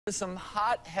Some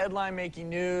hot headline making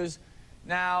news.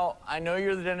 Now, I know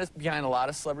you're the dentist behind a lot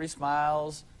of celebrity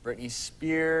smiles, Britney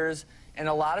Spears, and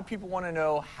a lot of people want to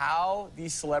know how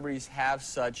these celebrities have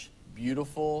such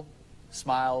beautiful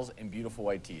smiles and beautiful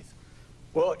white teeth.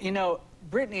 Well, you know,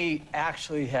 Britney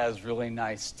actually has really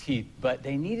nice teeth, but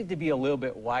they needed to be a little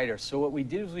bit whiter. So what we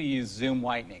did was we used Zoom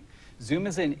whitening. Zoom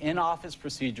is an in-office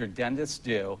procedure dentists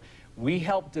do. We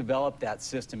helped develop that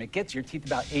system. It gets your teeth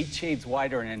about 8 shades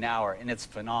whiter in an hour, and it's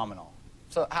phenomenal.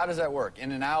 So how does that work?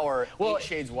 In an hour, 8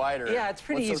 shades whiter? Yeah, it's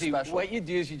pretty easy. So what you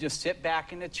do is you just sit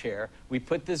back in a chair. We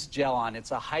put this gel on.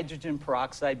 It's a hydrogen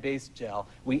peroxide-based gel.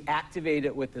 We activate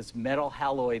it with this metal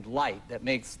haloid light that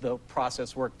makes the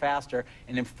process work faster.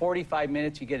 And in 45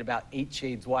 minutes, you get about 8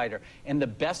 shades whiter. And the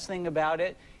best thing about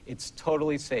it, it's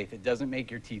totally safe. It doesn't make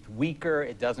your teeth weaker.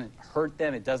 It doesn't hurt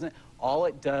them. It doesn't. All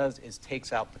it does is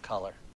takes out the color.